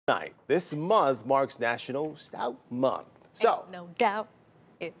tonight. This month marks National Stout Month. So, ain't no doubt,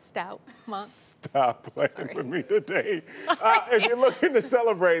 it's Stout Month. Stop playing with me today. If you're looking to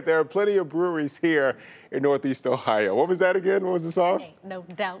celebrate, there are plenty of breweries here in Northeast Ohio. What was that again? What was the song? Ain't no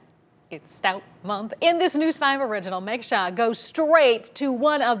doubt, it's Stout Month. In this News 5 original, Meg Shaw goes straight to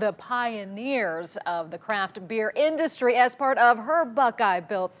one of the pioneers of the craft beer industry as part of her Buckeye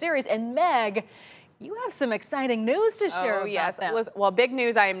Built series. And Meg, you have some exciting news to share about them. Listen, well, big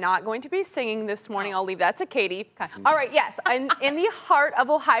news. I am not going to be singing this morning. I'll leave that to Katie. Okay. All right, yes. In the heart of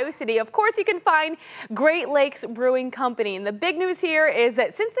Ohio City, of course, you can find Great Lakes Brewing Company. And the big news here is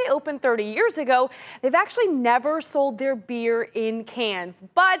that since they opened 30 years ago, they've actually never sold their beer in cans.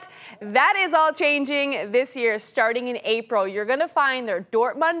 But that is all changing this year, starting in April. You're going to find their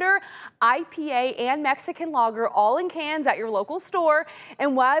Dortmunder, IPA, and Mexican lager all in cans at your local store.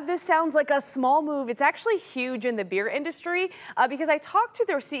 And while this sounds like a small move, it's actually huge in the beer industry because I talked to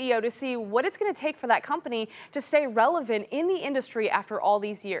their CEO to see what it's going to take for that company to stay relevant in the industry after all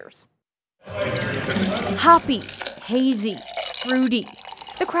these years. Hoppy, hazy, fruity.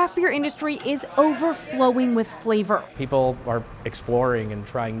 The craft beer industry is overflowing with flavor. People are exploring and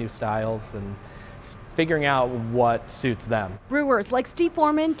trying new styles and figuring out what suits them. Brewers like Steve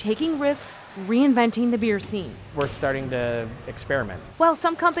Foreman taking risks, reinventing the beer scene. We're starting to experiment. While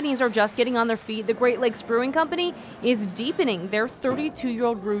some companies are just getting on their feet, the Great Lakes Brewing Company is deepening their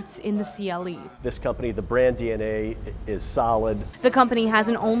 32-year-old roots in the CLE. This company, the brand DNA is solid. The company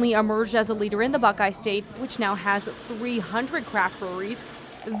hasn't only emerged as a leader in the Buckeye State, which now has 300 craft breweries.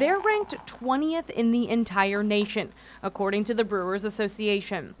 They're ranked 20th in the entire nation, according to the Brewers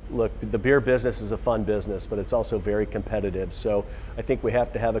Association. Look, the beer business is a fun business, but it's also very competitive. So I think we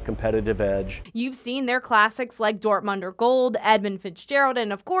have to have a competitive edge. You've seen their classics like Dortmunder Gold, Edmund Fitzgerald,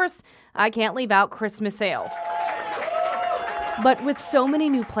 and of course, I can't leave out Christmas Ale. But with so many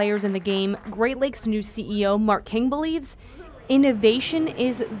new players in the game, Great Lakes' new CEO, Mark King, believes innovation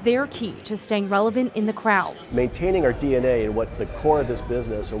is their key to staying relevant in the crowd. Maintaining our DNA and what the core of this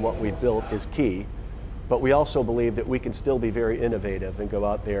business and what we've built is key, but we also believe that we can still be very innovative and go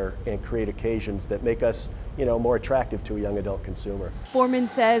out there and create occasions that make us, more attractive to a young adult consumer. Foreman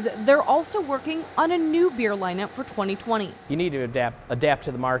says they're also working on a new beer lineup for 2020. You need to adapt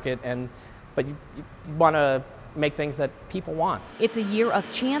to the market, but you want to make things that people want. It's a year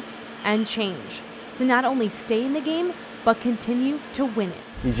of chance and change to not only stay in the game, but continue to win it.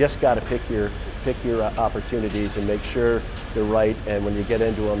 You just got to pick your opportunities and make sure they're right, and when you get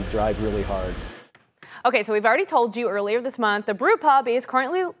into them, drive really hard. Okay, so we've already told you earlier this month, the brew pub is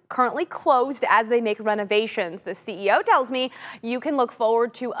currently closed as they make renovations. The CEO tells me you can look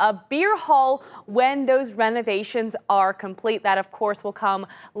forward to a beer hall when those renovations are complete. That, of course, will come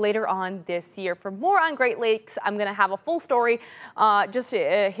later on this year. For more on Great Lakes, I'm going to have a full story just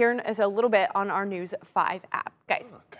here is a little bit on our News 5 app. Guys.